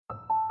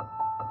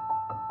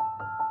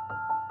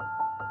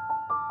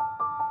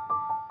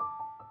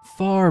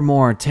Far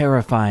more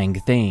terrifying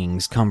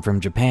things come from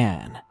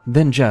Japan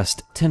than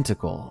just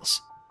tentacles.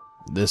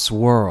 This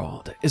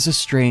world is a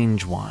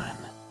strange one.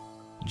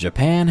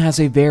 Japan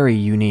has a very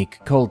unique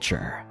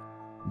culture,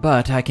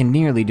 but I can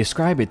nearly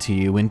describe it to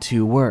you in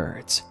 2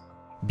 words: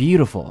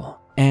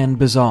 beautiful and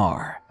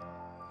bizarre.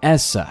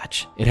 As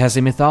such, it has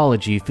a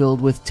mythology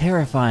filled with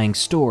terrifying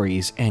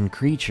stories and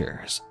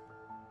creatures.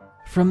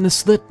 From the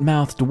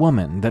slit-mouthed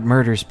woman that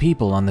murders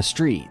people on the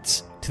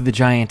streets to the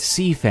giant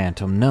sea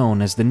phantom known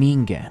as the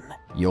Ningen,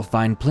 you'll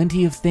find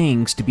plenty of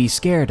things to be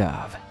scared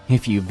of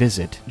if you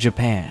visit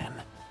Japan.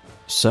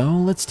 So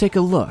let's take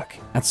a look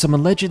at some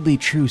allegedly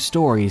true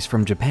stories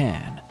from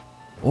Japan,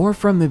 or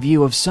from the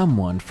view of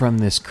someone from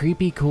this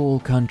creepy cool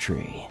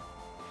country.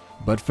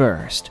 But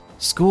first,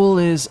 school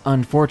is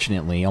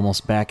unfortunately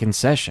almost back in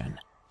session,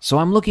 so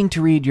I'm looking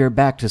to read your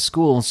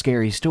back-to-school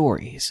scary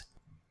stories.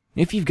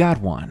 If you've got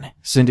one,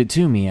 send it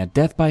to me at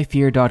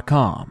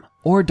deathbyfear.com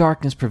or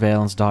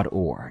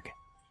darknessprevails.org.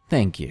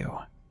 Thank you.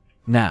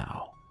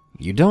 Now,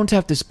 you don't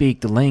have to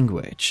speak the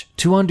language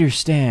to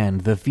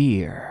understand the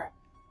fear.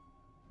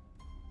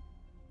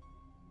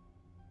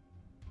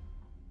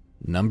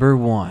 Number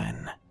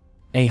 1.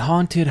 A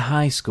Haunted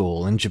High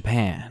School in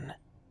Japan.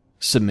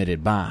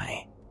 Submitted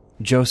by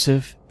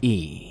Joseph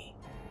E.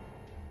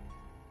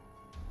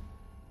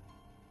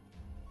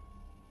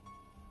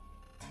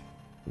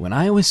 When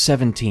I was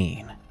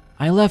 17,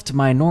 I left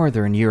my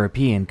northern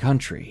European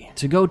country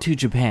to go to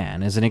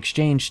Japan as an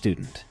exchange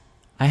student.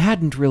 I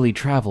hadn't really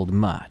traveled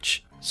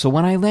much, so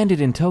when I landed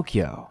in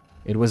Tokyo,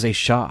 it was a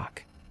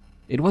shock.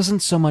 It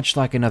wasn't so much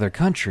like another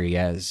country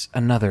as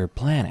another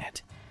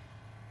planet.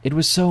 It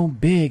was so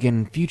big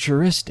and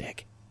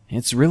futuristic.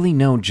 It's really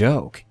no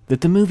joke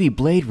that the movie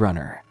Blade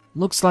Runner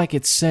looks like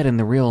it's set in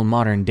the real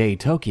modern-day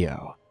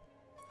Tokyo.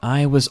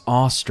 I was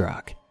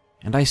awestruck,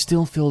 and I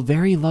still feel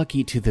very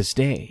lucky to this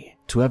day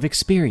to have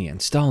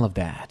experienced all of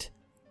that.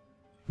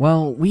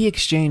 Well, we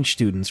exchange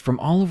students from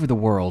all over the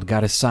world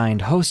got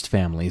assigned host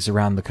families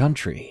around the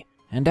country,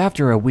 and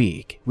after a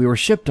week, we were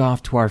shipped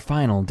off to our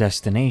final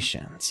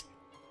destinations.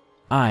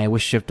 I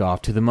was shipped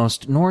off to the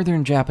most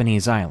northern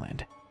Japanese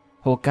island,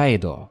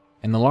 Hokkaido,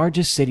 and the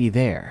largest city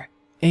there,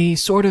 a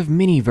sort of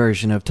mini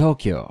version of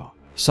Tokyo,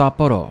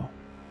 Sapporo.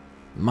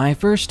 My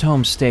first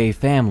homestay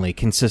family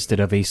consisted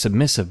of a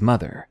submissive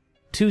mother,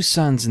 2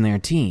 sons in their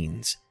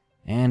teens,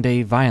 and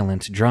a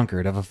violent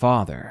drunkard of a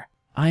father.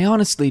 I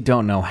honestly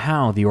don't know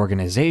how the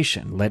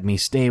organization let me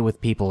stay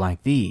with people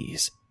like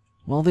these.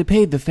 Well, they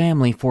paid the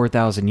family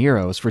 4,000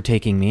 euros for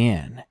taking me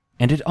in,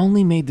 and it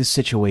only made the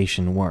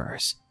situation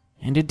worse.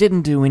 And it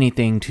didn't do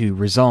anything to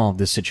resolve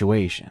the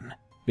situation,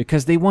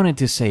 because they wanted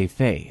to save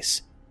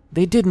face.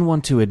 They didn't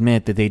want to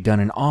admit that they'd done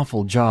an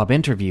awful job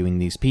interviewing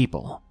these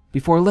people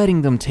before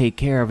letting them take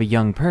care of a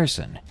young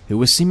person who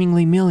was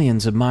seemingly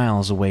millions of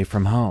miles away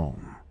from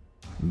home.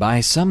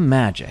 By some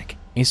magic,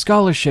 a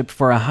scholarship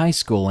for a high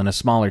school in a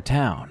smaller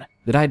town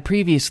that I'd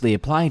previously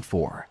applied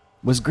for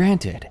was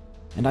granted,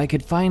 and I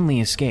could finally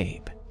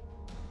escape.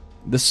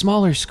 The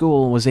smaller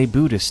school was a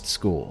Buddhist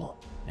school,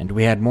 and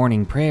we had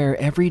morning prayer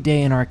every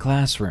day in our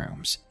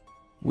classrooms.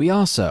 We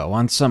also,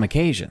 on some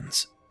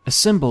occasions,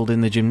 assembled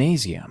in the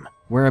gymnasium,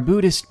 where a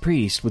Buddhist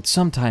priest would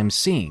sometimes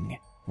sing,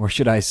 or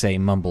should I say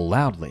mumble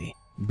loudly,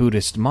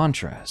 Buddhist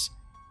mantras.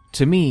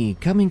 To me,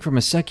 coming from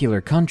a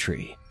secular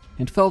country,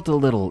 it felt a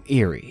little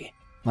eerie,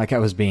 like I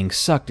was being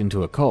sucked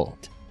into a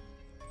cult.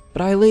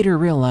 But I later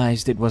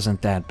realized it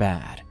wasn't that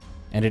bad,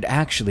 and it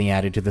actually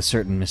added to the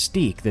certain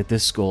mystique that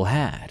this school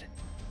had.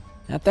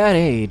 At that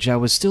age, I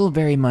was still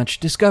very much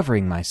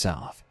discovering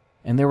myself,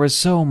 and there was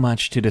so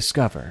much to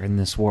discover in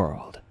this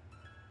world.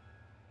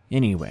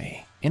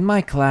 Anyway, in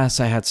my class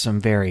I had some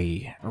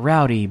very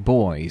rowdy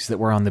boys that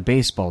were on the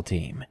baseball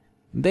team.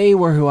 They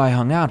were who I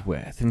hung out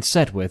with and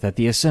sat with at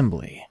the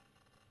assembly.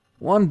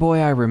 One boy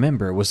I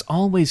remember was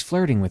always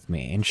flirting with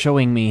me and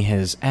showing me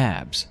his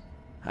abs.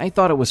 I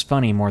thought it was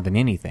funny more than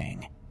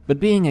anything, but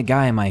being a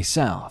guy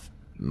myself,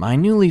 my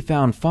newly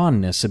found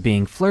fondness of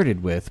being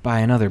flirted with by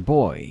another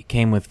boy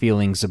came with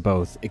feelings of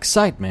both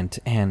excitement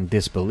and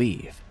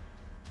disbelief.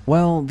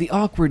 Well, the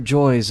awkward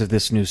joys of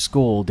this new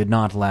school did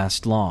not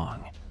last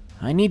long.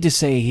 I need to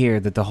say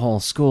here that the whole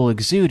school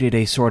exuded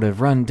a sort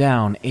of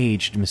run-down,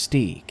 aged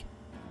mystique.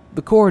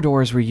 The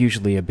corridors were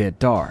usually a bit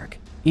dark.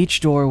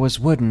 Each door was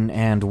wooden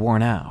and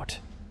worn out.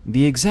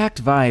 The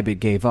exact vibe it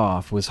gave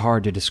off was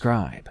hard to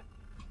describe,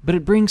 but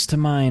it brings to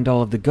mind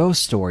all of the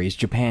ghost stories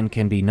Japan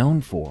can be known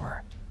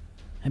for.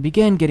 I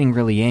began getting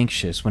really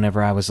anxious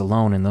whenever I was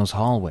alone in those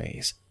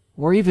hallways,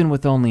 or even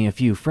with only a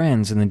few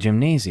friends in the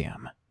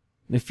gymnasium.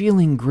 The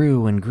feeling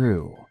grew and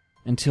grew,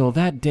 until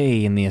that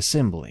day in the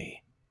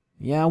assembly.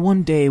 Yeah,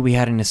 one day we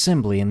had an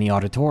assembly in the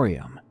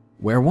auditorium,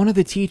 where one of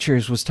the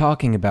teachers was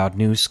talking about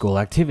new school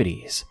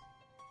activities.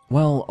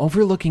 Well,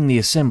 overlooking the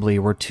assembly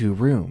were 2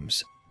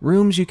 rooms.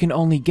 Rooms you can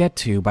only get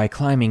to by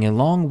climbing a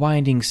long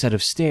winding set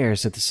of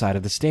stairs at the side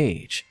of the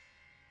stage.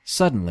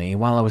 Suddenly,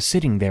 while I was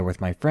sitting there with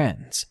my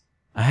friends,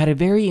 I had a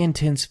very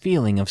intense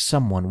feeling of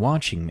someone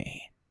watching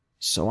me.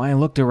 So I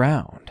looked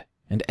around,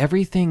 and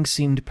everything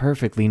seemed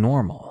perfectly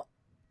normal.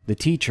 The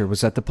teacher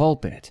was at the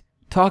pulpit,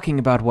 talking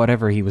about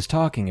whatever he was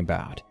talking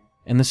about,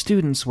 and the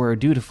students were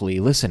dutifully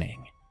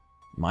listening.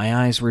 My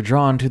eyes were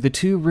drawn to the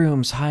 2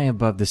 rooms high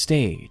above the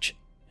stage,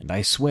 and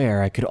I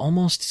swear I could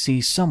almost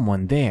see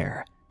someone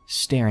there,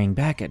 staring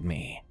back at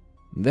me.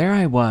 There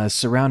I was,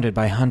 surrounded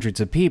by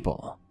hundreds of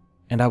people,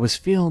 and I was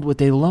filled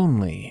with a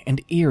lonely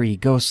and eerie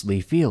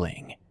ghostly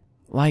feeling,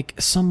 like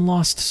some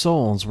lost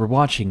souls were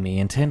watching me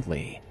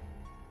intently.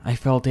 I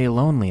felt a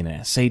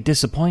loneliness, a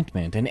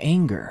disappointment, and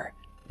anger.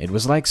 It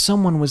was like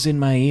someone was in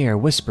my ear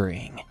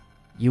whispering,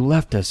 "You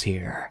left us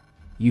here.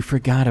 You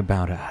forgot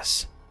about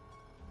us."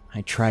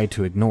 I tried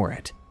to ignore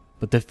it,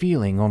 but the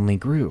feeling only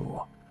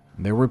grew.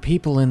 There were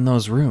people in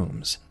those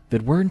rooms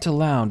that weren't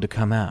allowed to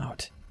come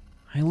out.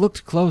 I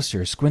looked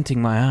closer,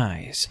 squinting my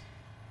eyes,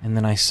 and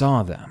then I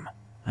saw them.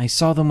 I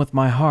saw them with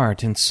my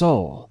heart and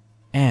soul,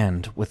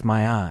 and with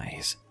my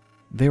eyes.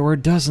 There were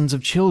dozens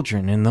of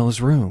children in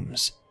those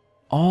rooms,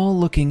 all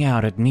looking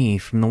out at me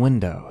from the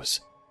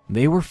windows.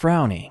 They were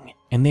frowning,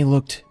 and they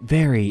looked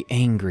very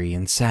angry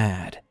and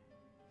sad.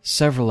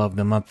 Several of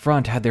them up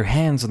front had their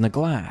hands on the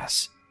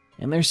glass,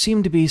 and there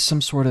seemed to be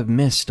some sort of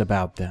mist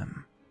about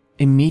them.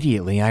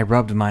 Immediately, I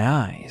rubbed my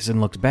eyes and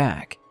looked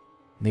back.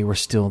 They were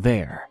still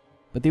there,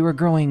 but they were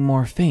growing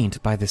more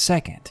faint by the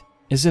second,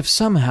 as if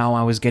somehow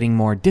I was getting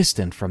more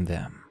distant from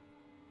them.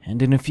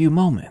 And in a few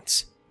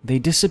moments, they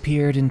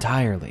disappeared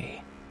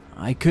entirely.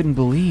 I couldn't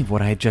believe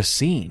what I had just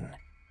seen.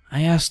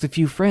 I asked a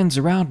few friends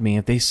around me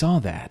if they saw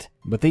that,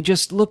 but they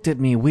just looked at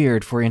me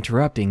weird for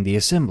interrupting the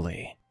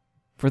assembly.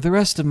 For the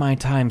rest of my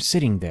time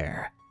sitting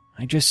there,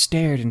 I just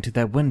stared into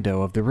that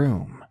window of the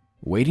room,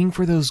 waiting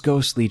for those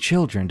ghostly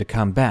children to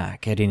come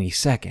back at any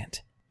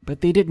second.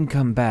 But they didn't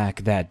come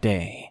back that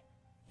day.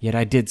 Yet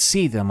I did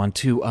see them on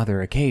 2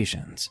 other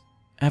occasions.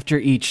 After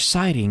each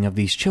sighting of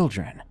these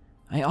children,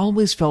 I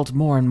always felt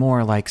more and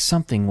more like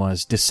something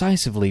was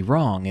decisively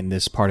wrong in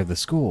this part of the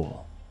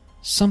school.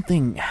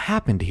 Something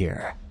happened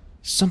here.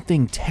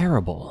 Something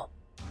terrible.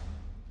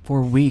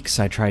 For weeks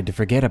I tried to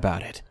forget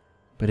about it,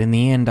 but in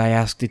the end I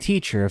asked the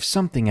teacher if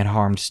something had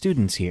harmed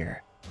students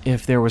here,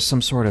 if there was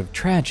some sort of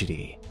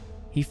tragedy.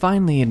 He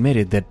finally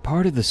admitted that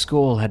part of the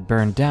school had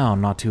burned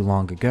down not too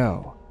long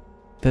ago,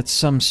 that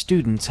some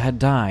students had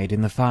died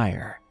in the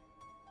fire.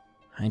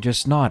 I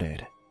just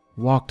nodded,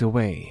 walked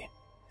away,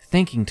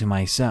 thinking to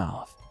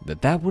myself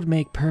that that would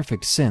make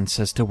perfect sense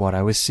as to what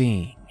I was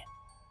seeing.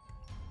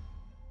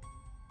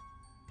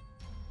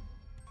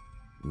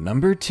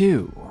 Number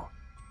 2.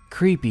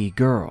 Creepy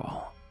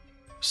Girl.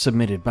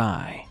 Submitted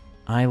by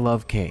I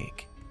Love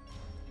Cake.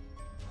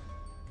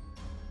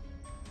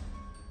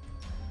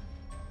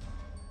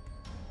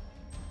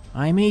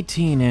 I'm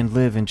 18 and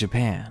live in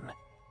Japan.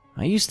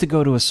 I used to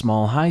go to a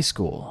small high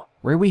school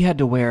where we had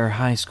to wear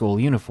high school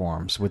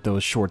uniforms with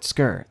those short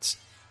skirts.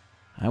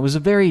 I was a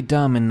very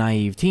dumb and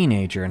naive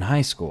teenager in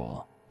high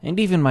school, and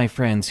even my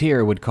friends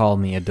here would call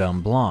me a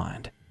dumb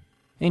blonde.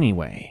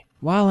 Anyway,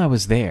 while I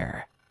was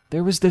there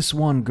was this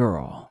one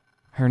girl.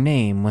 Her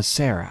name was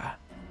Sarah.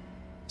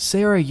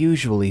 Sarah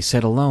usually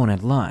sat alone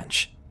at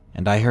lunch,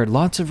 and I heard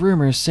lots of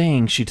rumors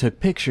saying she took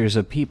pictures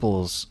of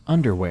people's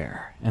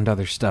underwear and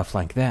other stuff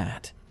like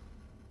that.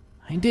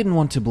 I didn't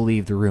want to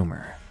believe the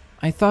rumor.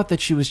 I thought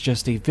that she was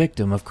just a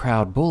victim of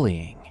crowd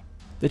bullying,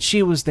 that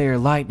she was their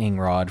lightning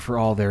rod for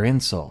all their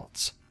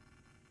insults.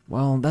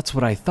 Well, that's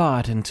what I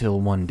thought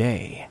until one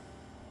day.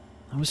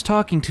 I was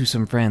talking to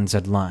some friends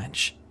at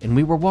lunch, and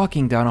we were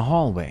walking down a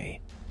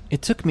hallway.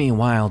 It took me a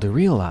while to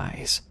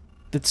realize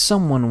that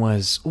someone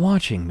was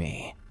watching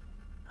me.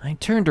 I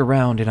turned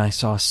around and I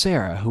saw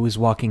Sarah, who was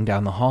walking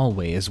down the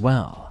hallway as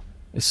well.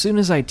 As soon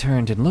as I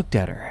turned and looked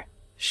at her,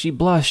 she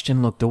blushed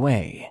and looked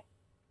away.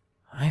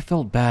 I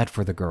felt bad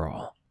for the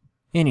girl.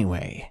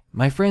 Anyway,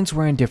 my friends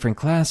were in different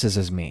classes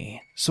as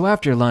me, so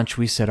after lunch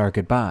we said our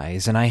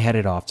goodbyes and I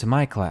headed off to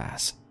my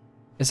class.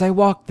 As I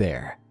walked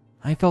there,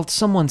 I felt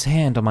someone's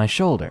hand on my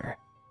shoulder,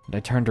 and I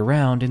turned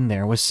around and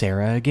there was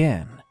Sarah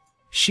again.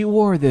 She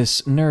wore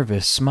this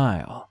nervous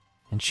smile,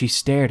 and she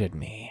stared at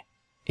me.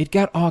 It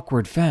got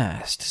awkward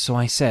fast, so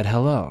I said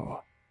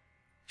hello.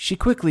 She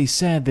quickly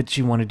said that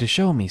she wanted to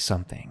show me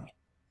something.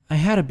 I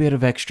had a bit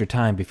of extra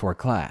time before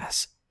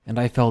class, and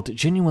I felt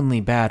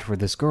genuinely bad for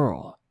this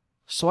girl,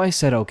 so I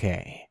said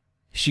okay.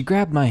 She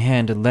grabbed my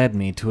hand and led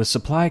me to a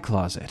supply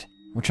closet,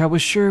 which I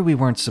was sure we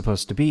weren't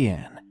supposed to be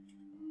in.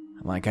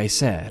 Like I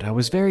said, I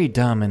was very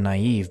dumb and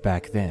naive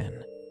back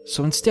then,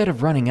 so instead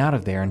of running out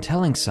of there and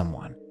telling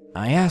someone,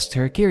 I asked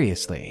her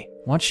curiously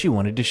what she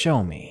wanted to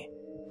show me.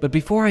 But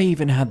before I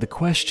even had the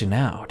question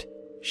out,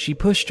 she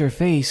pushed her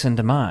face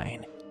into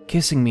mine,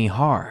 kissing me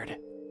hard.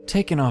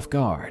 Taken off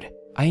guard,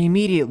 I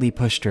immediately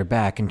pushed her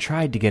back and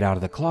tried to get out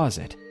of the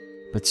closet,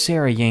 but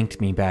Sarah yanked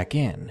me back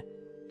in.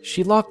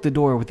 She locked the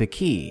door with a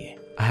key.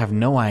 I have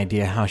no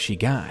idea how she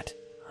got.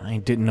 I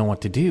didn't know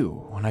what to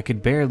do, and I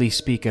could barely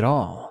speak at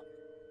all.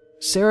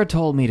 Sarah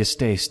told me to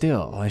stay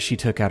still as she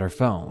took out her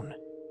phone,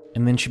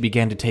 and then she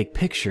began to take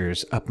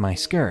pictures up my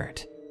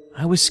skirt.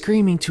 I was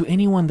screaming to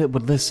anyone that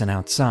would listen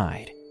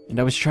outside, and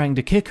I was trying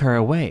to kick her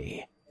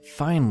away.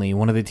 Finally,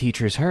 one of the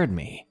teachers heard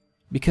me,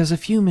 because a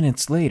few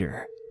minutes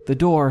later, the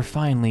door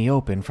finally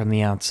opened from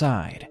the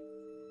outside.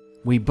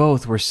 We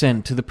both were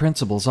sent to the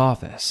principal's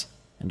office,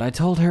 and I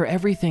told her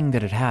everything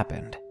that had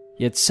happened,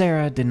 yet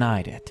Sarah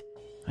denied it.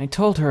 I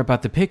told her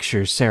about the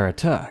pictures Sarah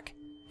took,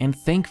 and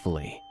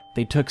thankfully,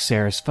 they took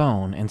Sarah's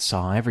phone and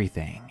saw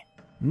everything.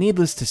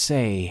 Needless to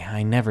say,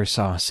 I never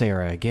saw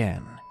Sarah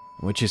again,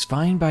 which is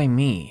fine by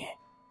me.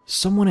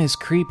 Someone as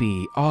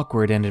creepy,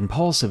 awkward, and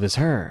impulsive as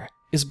her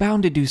is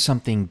bound to do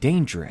something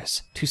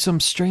dangerous to some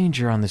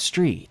stranger on the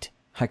street.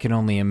 I can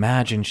only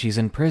imagine she's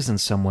in prison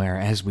somewhere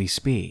as we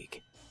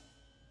speak.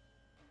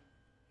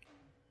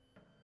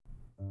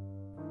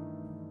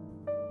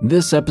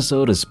 This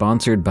episode is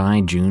sponsored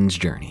by June's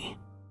Journey.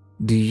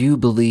 Do you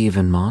believe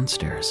in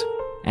monsters?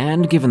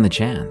 And given the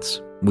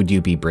chance, would you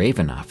be brave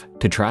enough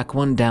to track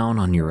one down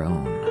on your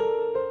own?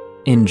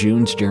 In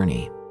June's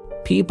Journey,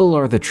 people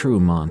are the true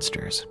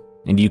monsters,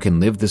 and you can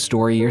live the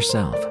story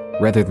yourself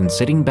rather than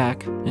sitting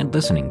back and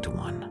listening to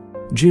one.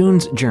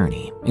 June's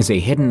Journey is a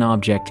hidden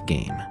object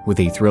game with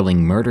a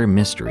thrilling murder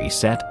mystery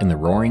set in the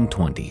roaring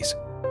 20s.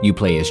 You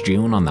play as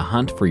June on the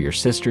hunt for your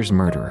sister's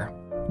murderer.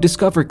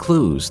 Discover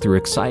clues through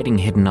exciting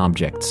hidden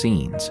object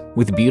scenes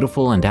with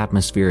beautiful and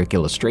atmospheric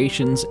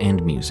illustrations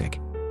and music.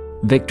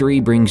 Victory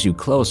brings you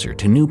closer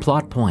to new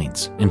plot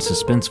points and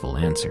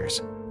suspenseful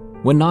answers.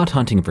 When not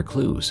hunting for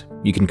clues,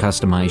 you can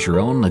customize your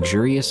own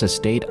luxurious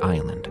estate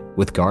island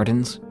with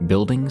gardens,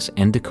 buildings,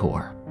 and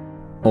decor.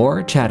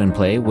 Or chat and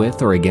play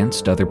with or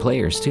against other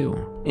players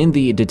too, in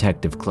the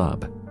Detective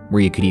Club,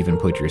 where you could even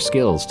put your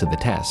skills to the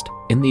test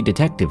in the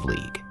Detective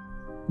League.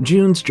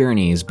 June's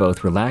Journey is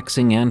both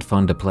relaxing and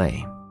fun to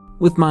play.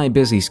 With my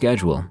busy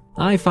schedule,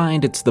 I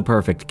find it's the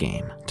perfect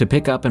game to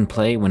pick up and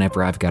play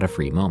whenever I've got a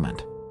free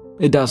moment.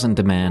 It doesn't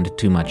demand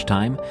too much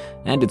time,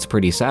 and it's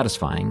pretty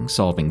satisfying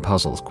solving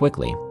puzzles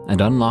quickly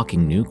and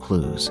unlocking new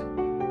clues.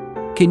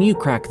 Can you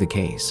crack the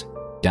case?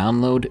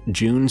 Download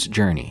June's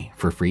Journey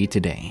for free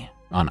today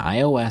on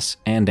iOS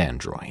and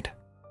Android.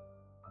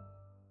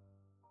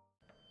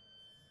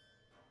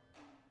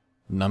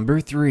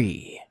 Number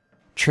 3.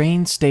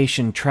 Train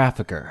Station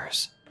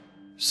Traffickers.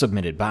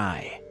 Submitted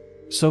by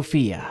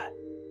Sophia.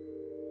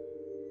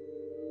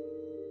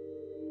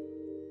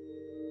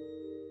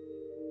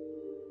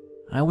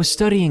 I was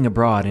studying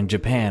abroad in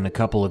Japan a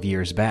couple of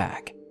years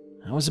back.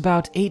 I was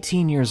about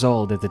 18 years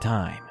old at the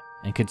time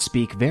and could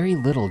speak very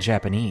little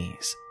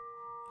Japanese.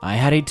 I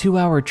had a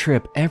 2-hour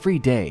trip every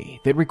day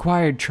that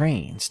required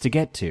trains to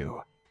get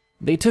to.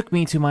 They took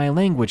me to my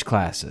language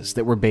classes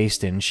that were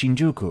based in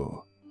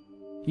Shinjuku.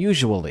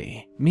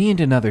 Usually, me and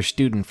another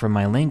student from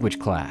my language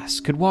class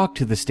could walk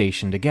to the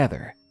station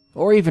together,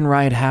 or even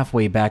ride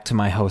halfway back to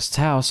my host's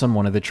house on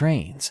one of the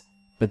trains.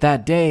 But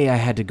that day I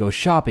had to go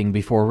shopping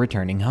before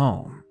returning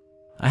home.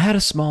 I had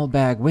a small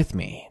bag with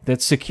me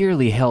that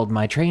securely held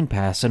my train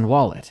pass and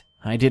wallet.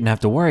 I didn't have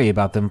to worry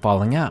about them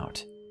falling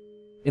out.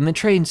 In the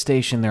train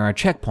station, there are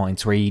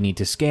checkpoints where you need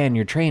to scan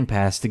your train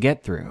pass to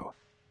get through.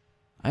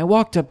 I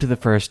walked up to the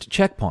first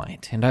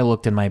checkpoint and I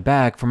looked in my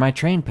bag for my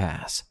train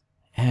pass,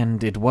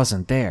 and it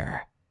wasn't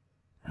there.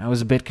 I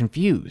was a bit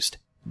confused,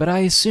 but I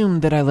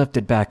assumed that I left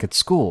it back at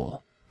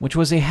school, which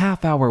was a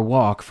half-hour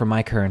walk from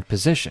my current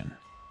position.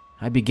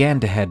 I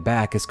began to head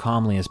back as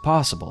calmly as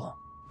possible,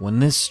 when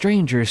this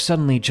stranger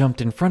suddenly jumped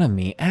in front of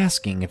me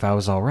asking if I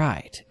was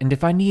alright and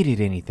if I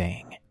needed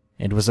anything.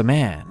 It was a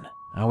man.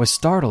 I was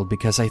startled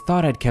because I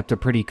thought I'd kept a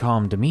pretty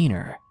calm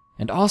demeanor,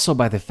 and also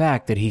by the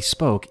fact that he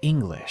spoke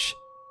English.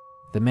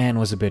 The man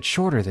was a bit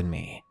shorter than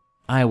me.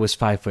 I was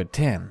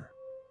 5'10".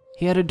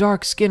 He had a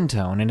dark skin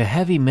tone and a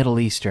heavy Middle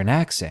Eastern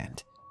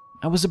accent.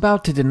 I was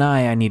about to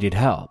deny I needed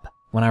help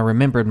when I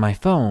remembered my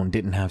phone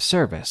didn't have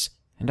service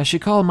and I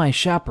should call my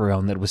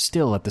chaperone that was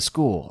still at the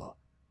school.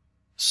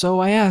 So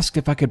I asked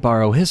if I could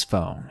borrow his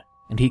phone,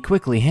 and he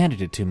quickly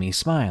handed it to me,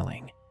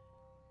 smiling.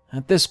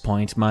 At this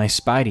point, my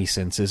spidey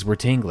senses were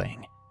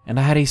tingling, and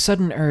I had a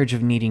sudden urge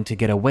of needing to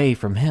get away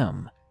from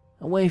him,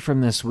 away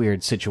from this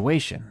weird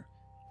situation,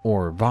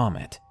 or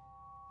vomit.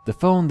 The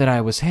phone that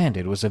I was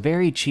handed was a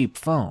very cheap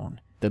phone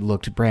that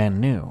looked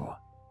brand new.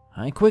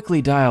 I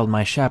quickly dialed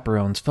my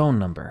chaperone's phone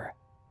number.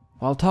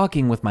 While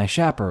talking with my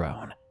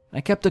chaperone,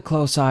 I kept a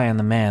close eye on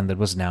the man that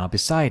was now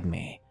beside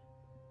me.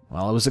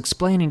 While I was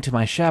explaining to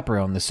my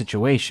chaperone the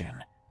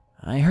situation,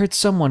 I heard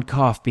someone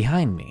cough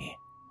behind me.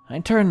 I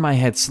turned my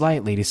head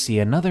slightly to see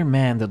another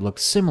man that looked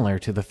similar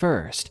to the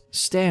first,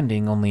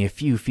 standing only a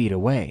few feet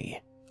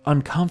away,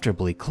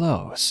 uncomfortably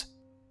close.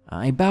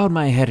 I bowed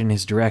my head in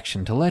his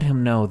direction to let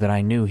him know that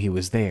I knew he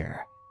was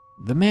there.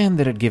 The man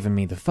that had given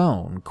me the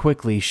phone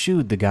quickly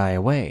shooed the guy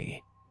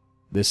away.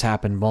 This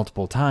happened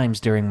multiple times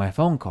during my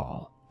phone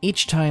call,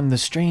 each time the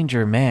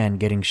stranger man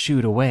getting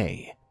shooed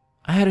away.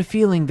 I had a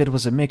feeling that it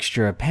was a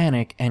mixture of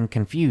panic and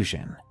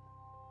confusion.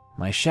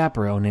 My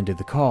chaperone ended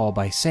the call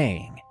by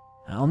saying,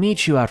 "I'll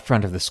meet you out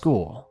front of the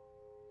school,"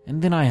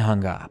 and then I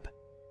hung up.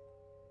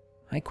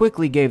 I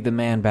quickly gave the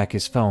man back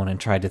his phone and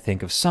tried to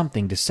think of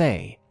something to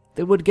say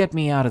that would get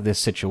me out of this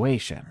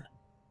situation.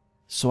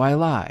 So I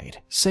lied,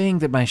 saying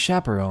that my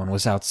chaperone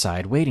was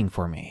outside waiting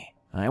for me.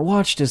 I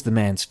watched as the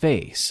man's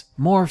face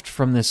morphed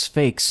from this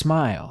fake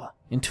smile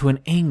into an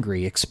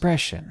angry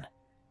expression.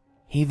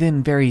 He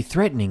then very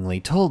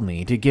threateningly told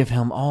me to give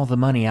him all the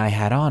money I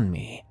had on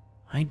me.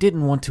 I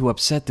didn't want to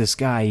upset this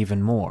guy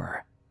even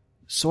more,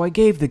 so I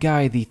gave the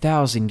guy the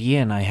 1,000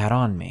 yen I had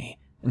on me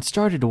and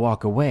started to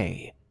walk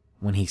away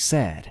when he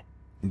said,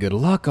 "Good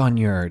luck on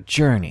your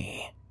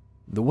journey."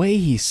 The way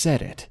he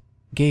said it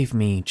gave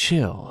me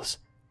chills.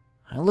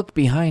 I looked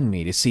behind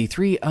me to see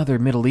 3 other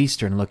Middle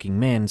Eastern-looking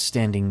men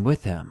standing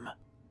with him.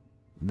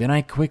 Then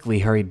I quickly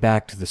hurried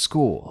back to the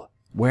school,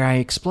 where I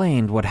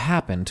explained what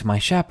happened to my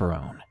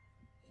chaperone.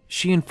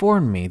 She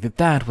informed me that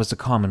that was a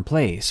common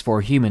place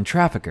for human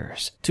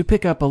traffickers to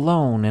pick up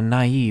alone and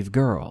naive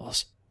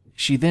girls.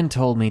 She then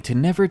told me to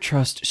never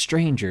trust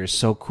strangers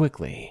so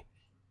quickly.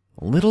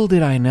 Little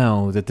did I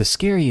know that the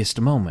scariest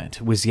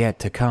moment was yet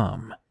to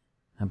come.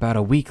 About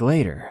a week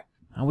later,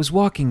 I was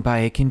walking by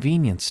a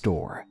convenience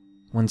store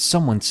when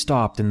someone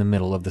stopped in the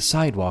middle of the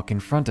sidewalk in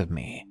front of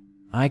me.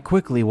 I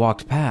quickly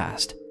walked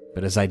past,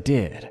 but as I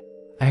did,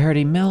 I heard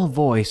a male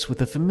voice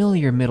with a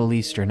familiar Middle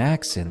Eastern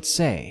accent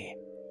say,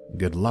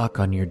 "Good luck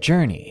on your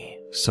journey,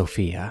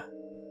 Sophia."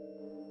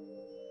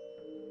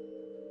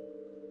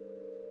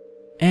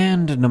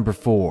 And number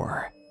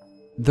 4,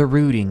 The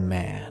Rooting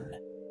Man,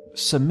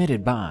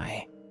 submitted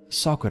by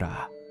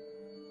Sakura.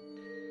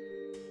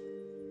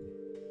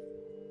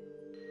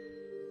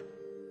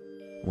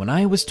 When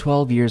I was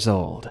 12 years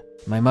old,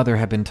 my mother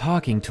had been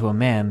talking to a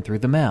man through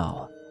the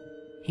mail.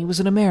 He was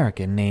an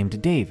American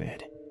named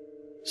David.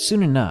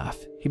 Soon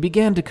enough, he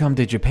began to come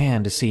to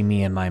Japan to see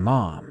me and my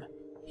mom.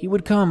 He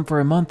would come for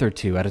a month or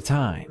 2 at a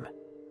time.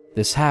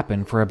 This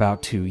happened for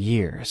about 2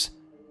 years.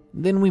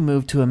 Then we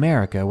moved to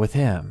America with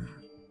him.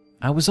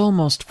 I was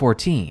almost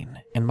 14,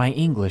 and my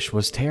English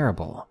was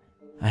terrible.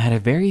 I had a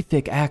very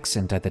thick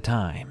accent at the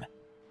time.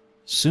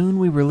 Soon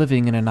we were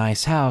living in a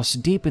nice house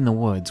deep in the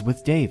woods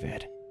with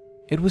David.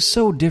 It was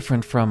so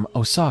different from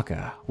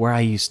Osaka, where I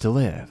used to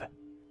live.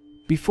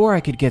 Before I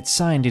could get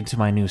signed into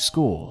my new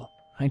school,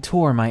 I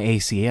tore my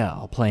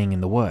ACL playing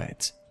in the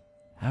woods.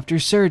 After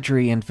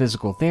surgery and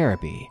physical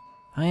therapy,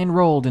 I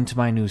enrolled into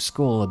my new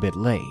school a bit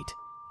late.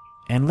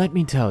 And let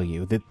me tell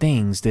you that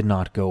things did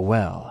not go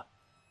well.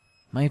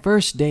 My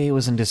first day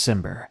was in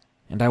December,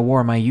 and I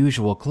wore my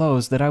usual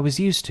clothes that I was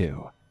used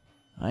to.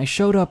 I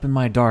showed up in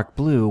my dark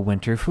blue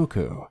winter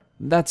fuku.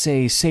 That's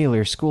a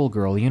sailor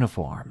schoolgirl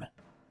uniform.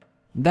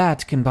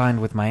 That,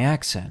 combined with my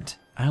accent,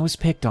 I was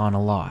picked on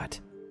a lot.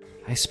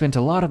 I spent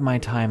a lot of my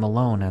time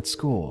alone at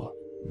school,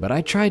 but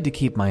I tried to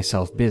keep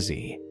myself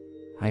busy.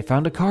 I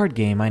found a card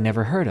game I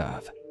never heard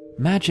of,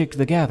 Magic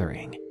the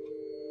Gathering.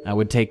 I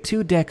would take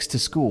 2 decks to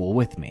school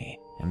with me,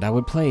 and I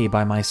would play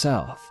by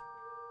myself.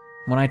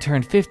 When I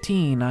turned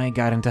 15, I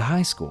got into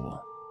high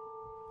school.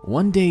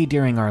 One day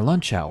during our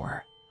lunch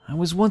hour, I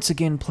was once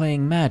again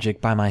playing Magic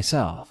by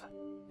myself.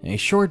 A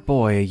short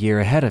boy a year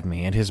ahead of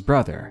me and his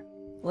brother,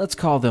 let's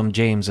call them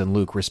James and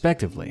Luke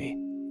respectively,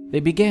 they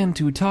began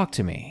to talk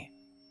to me.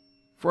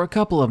 For a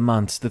couple of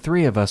months, the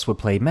 3 of us would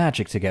play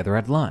Magic together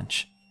at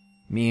lunch.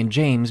 Me and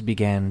James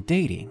began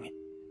dating.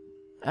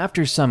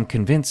 After some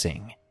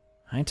convincing,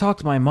 I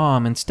talked my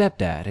mom and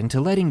stepdad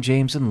into letting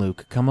James and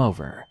Luke come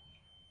over.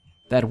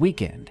 That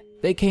weekend,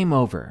 they came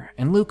over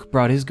and Luke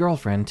brought his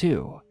girlfriend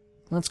too.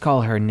 Let's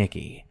call her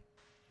Nikki.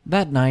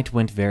 That night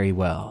went very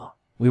well.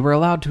 We were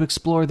allowed to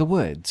explore the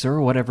woods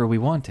or whatever we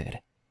wanted.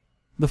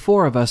 The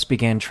 4 of us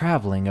began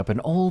traveling up an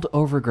old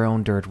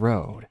overgrown dirt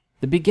road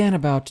that began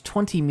about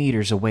 20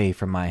 meters away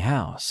from my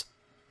house.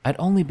 I'd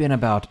only been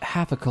about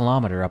half a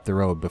kilometer up the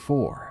road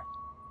before.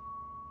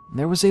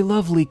 There was a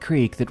lovely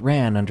creek that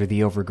ran under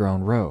the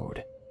overgrown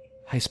road.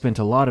 I spent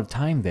a lot of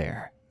time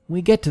there.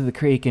 We get to the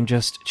creek and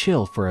just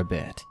chill for a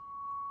bit.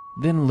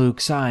 Then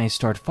Luke's eyes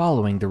start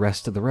following the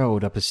rest of the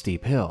road up a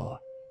steep hill.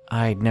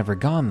 I'd never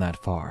gone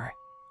that far.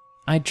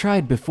 I'd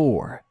tried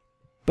before,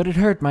 but it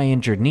hurt my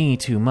injured knee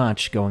too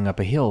much going up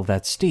a hill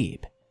that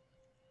steep.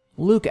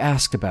 Luke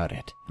asked about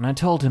it, and I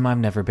told him I've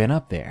never been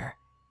up there.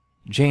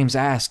 James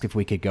asked if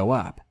we could go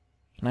up,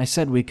 and I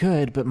said we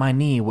could, but my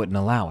knee wouldn't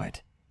allow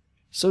it.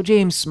 So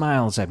James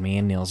smiles at me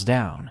and kneels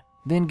down,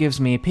 then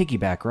gives me a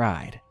piggyback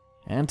ride,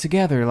 and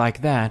together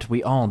like that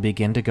we all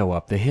begin to go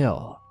up the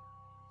hill.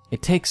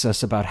 It takes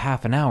us about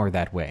half an hour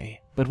that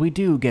way, but we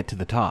do get to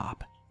the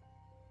top.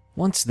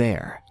 Once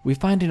there, we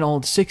find an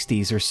old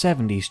 60s or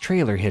 70s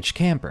trailer hitch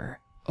camper,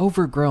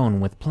 overgrown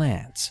with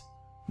plants.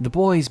 The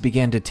boys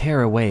began to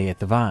tear away at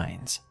the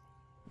vines.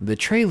 The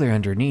trailer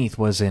underneath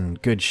was in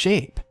good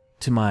shape,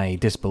 to my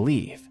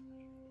disbelief.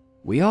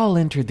 We all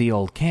entered the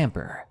old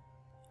camper.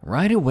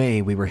 Right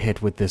away we were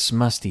hit with this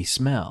musty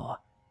smell,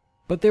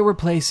 but there were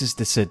places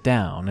to sit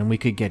down and we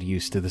could get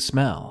used to the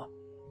smell.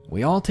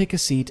 We all take a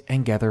seat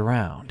and gather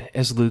round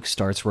as Luke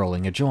starts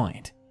rolling a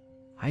joint.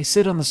 I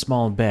sit on the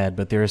small bed,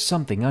 but there is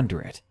something under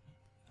it.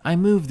 I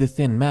move the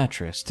thin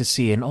mattress to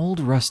see an old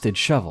rusted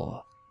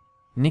shovel.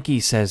 Nikki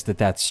says that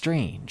that's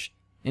strange,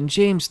 and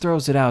James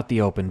throws it out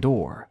the open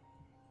door.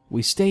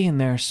 We stay in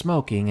there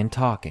smoking and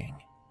talking.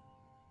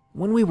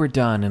 When we were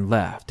done and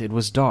left, it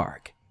was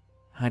dark.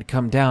 I'd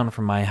come down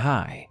from my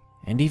high,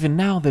 and even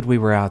now that we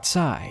were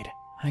outside,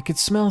 I could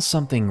smell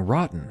something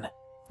rotten,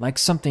 like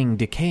something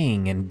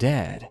decaying and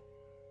dead.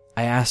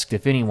 I asked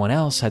if anyone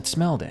else had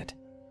smelled it.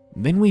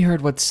 Then we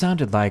heard what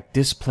sounded like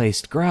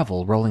displaced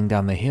gravel rolling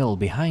down the hill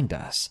behind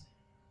us.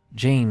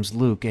 James,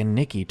 Luke, and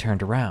Nikki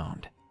turned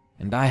around,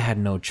 and I had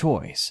no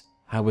choice.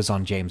 I was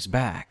on James'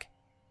 back.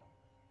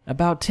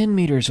 About 10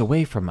 meters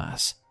away from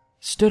us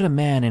stood a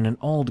man in an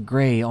old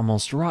gray,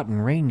 almost rotten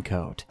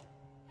raincoat.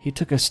 He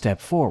took a step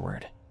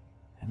forward,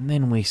 and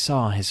then we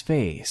saw his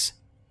face.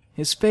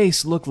 His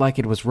face looked like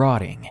it was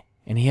rotting,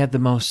 and he had the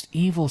most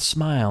evil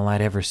smile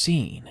I'd ever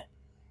seen.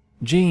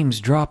 James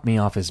dropped me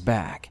off his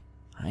back.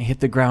 I hit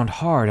the ground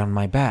hard on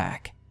my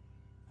back.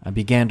 I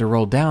began to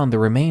roll down the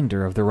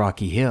remainder of the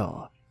rocky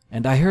hill,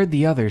 and I heard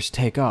the others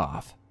take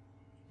off.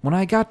 When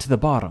I got to the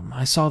bottom,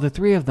 I saw the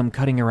 3 of them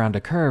cutting around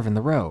a curve in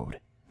the road.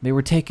 They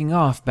were taking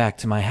off back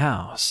to my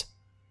house.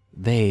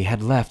 They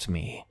had left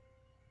me.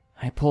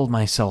 I pulled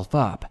myself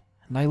up,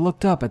 and I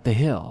looked up at the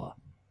hill.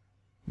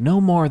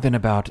 No more than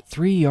about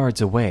 3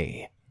 yards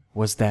away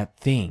was that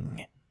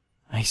thing.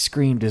 I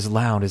screamed as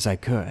loud as I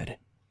could.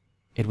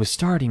 It was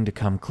starting to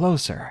come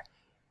closer.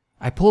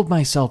 I pulled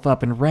myself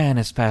up and ran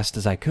as fast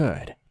as I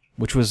could,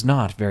 which was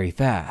not very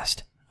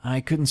fast.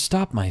 I couldn't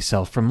stop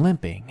myself from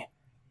limping.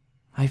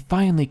 I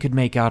finally could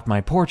make out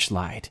my porch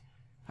light.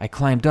 I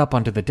climbed up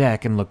onto the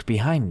deck and looked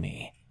behind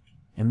me,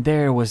 and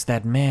there was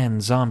that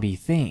man-zombie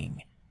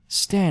thing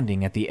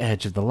standing at the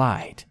edge of the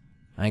light.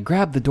 I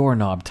grabbed the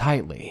doorknob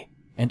tightly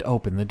and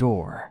opened the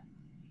door.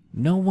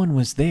 No one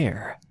was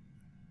there.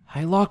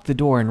 I locked the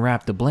door and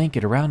wrapped a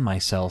blanket around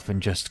myself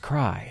and just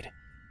cried.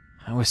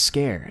 I was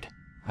scared.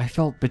 I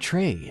felt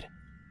betrayed.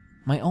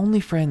 My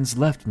only friends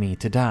left me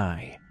to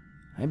die.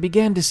 I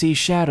began to see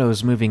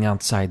shadows moving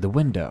outside the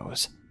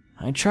windows.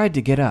 I tried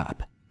to get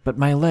up, but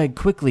my leg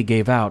quickly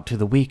gave out to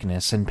the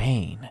weakness and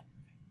pain.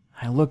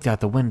 I looked out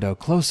the window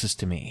closest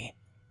to me,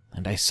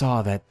 and I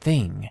saw that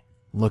thing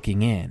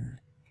looking in.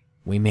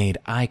 We made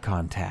eye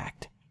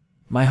contact.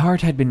 My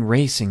heart had been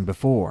racing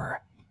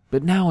before,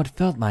 but now it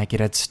felt like it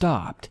had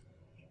stopped.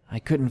 I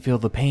couldn't feel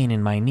the pain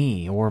in my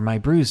knee or my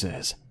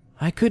bruises.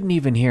 I couldn't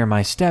even hear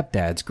my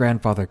stepdad's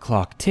grandfather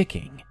clock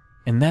ticking,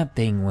 and that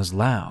thing was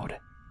loud.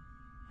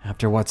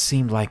 After what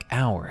seemed like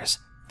hours,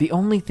 the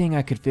only thing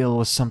I could feel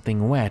was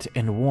something wet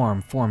and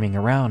warm forming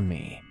around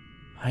me.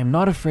 I'm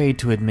not afraid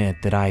to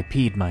admit that I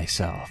peed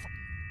myself.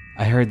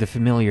 I heard the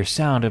familiar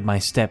sound of my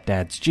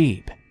stepdad's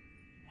Jeep.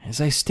 As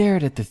I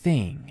stared at the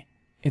thing,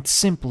 it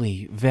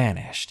simply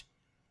vanished.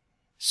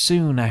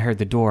 Soon I heard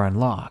the door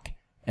unlock,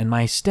 and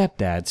my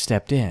stepdad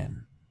stepped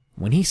in.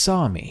 When he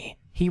saw me,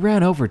 he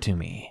ran over to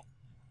me.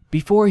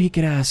 Before he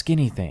could ask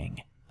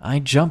anything, I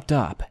jumped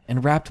up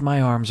and wrapped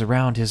my arms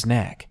around his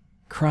neck,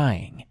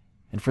 crying,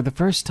 and for the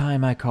first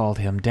time I called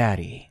him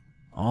Daddy.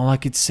 All I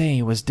could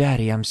say was,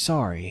 "Daddy, I'm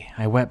sorry,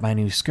 I wet my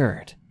new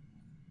skirt."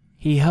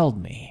 He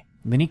held me,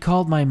 then he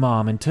called my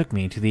mom and took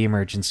me to the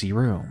emergency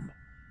room.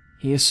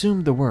 He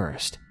assumed the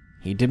worst.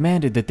 He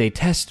demanded that they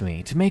test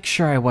me to make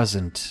sure I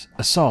wasn't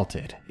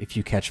assaulted, if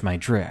you catch my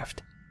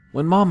drift.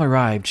 When Mom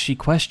arrived, she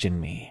questioned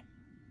me.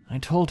 I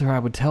told her I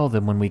would tell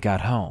them when we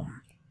got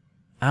home.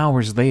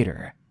 Hours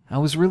later, I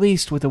was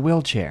released with a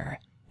wheelchair,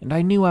 and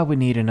I knew I would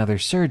need another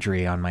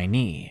surgery on my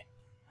knee.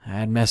 I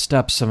had messed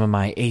up some of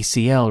my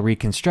ACL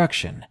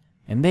reconstruction,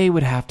 and they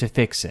would have to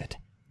fix it.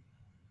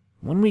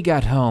 When we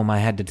got home, I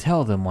had to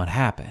tell them what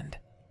happened.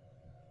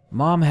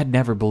 Mom had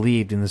never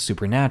believed in the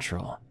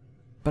supernatural,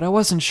 but I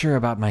wasn't sure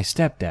about my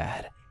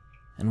stepdad,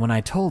 and when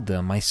I told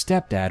them, my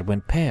stepdad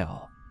went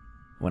pale.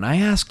 When I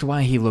asked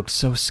why he looked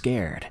so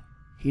scared,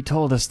 he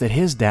told us that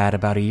his dad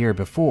about a year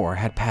before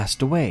had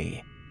passed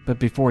away, but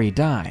before he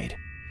died,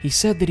 he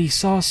said that he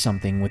saw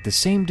something with the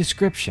same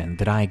description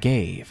that I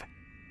gave.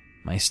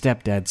 My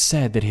stepdad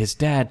said that his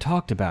dad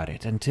talked about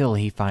it until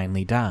he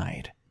finally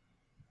died.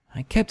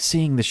 I kept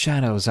seeing the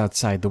shadows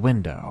outside the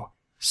window,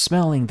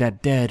 smelling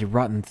that dead,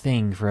 rotten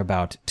thing for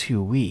about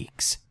 2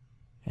 weeks.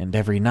 And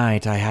every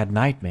night I had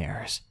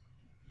nightmares.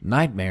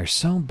 Nightmares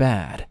so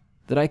bad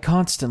that I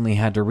constantly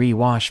had to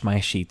re-wash my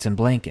sheets and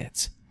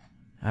blankets.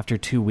 After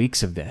 2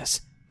 weeks of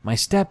this, my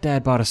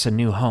stepdad bought us a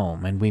new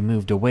home and we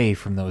moved away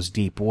from those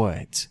deep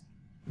woods.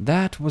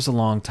 That was a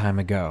long time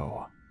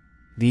ago.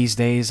 These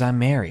days I'm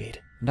married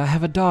and I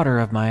have a daughter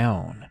of my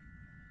own.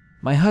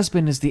 My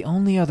husband is the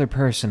only other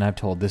person I've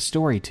told this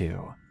story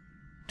to.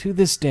 To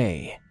this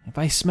day, if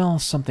I smell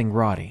something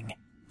rotting,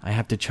 I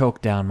have to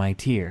choke down my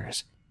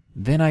tears.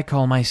 Then I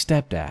call my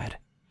stepdad,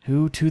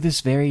 who to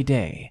this very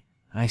day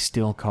I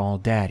still call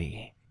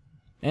Daddy.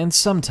 And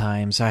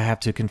sometimes I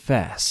have to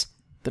confess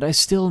that I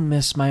still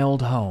miss my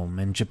old home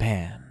in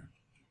Japan.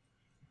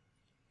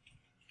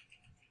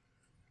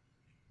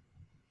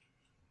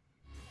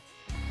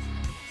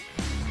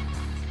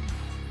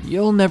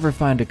 You'll never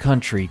find a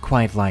country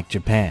quite like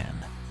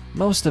Japan.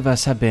 Most of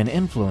us have been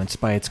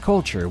influenced by its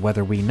culture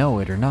whether we know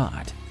it or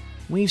not.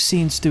 We've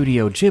seen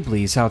Studio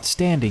Ghibli's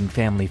outstanding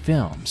family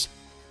films.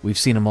 We've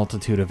seen a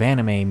multitude of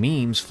anime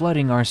memes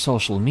flooding our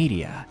social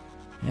media.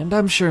 And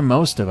I'm sure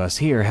most of us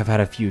here have had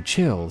a few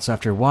chills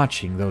after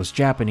watching those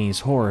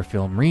Japanese horror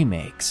film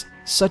remakes,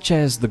 such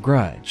as The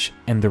Grudge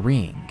and The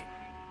Ring.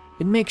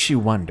 It makes you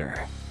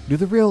wonder, do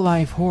the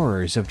real-life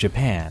horrors of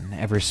Japan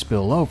ever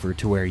spill over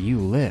to where you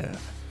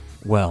live?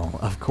 Well,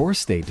 of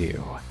course they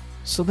do.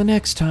 So the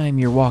next time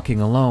you're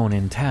walking alone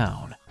in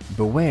town,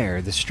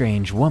 beware the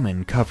strange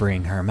woman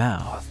covering her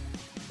mouth.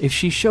 If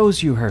she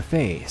shows you her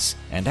face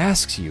and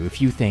asks you if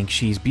you think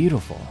she's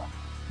beautiful,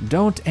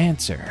 don't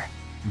answer,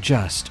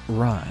 just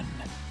run.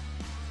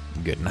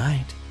 Good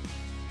night.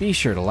 Be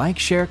sure to like,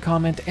 share,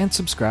 comment, and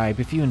subscribe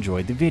if you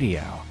enjoyed the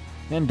video.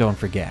 And don't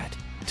forget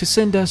to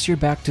send us your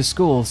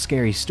back-to-school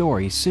scary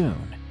stories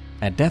soon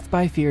at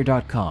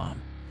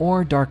deathbyfear.com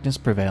or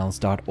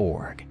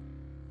darknessprevails.org.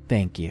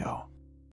 Thank you.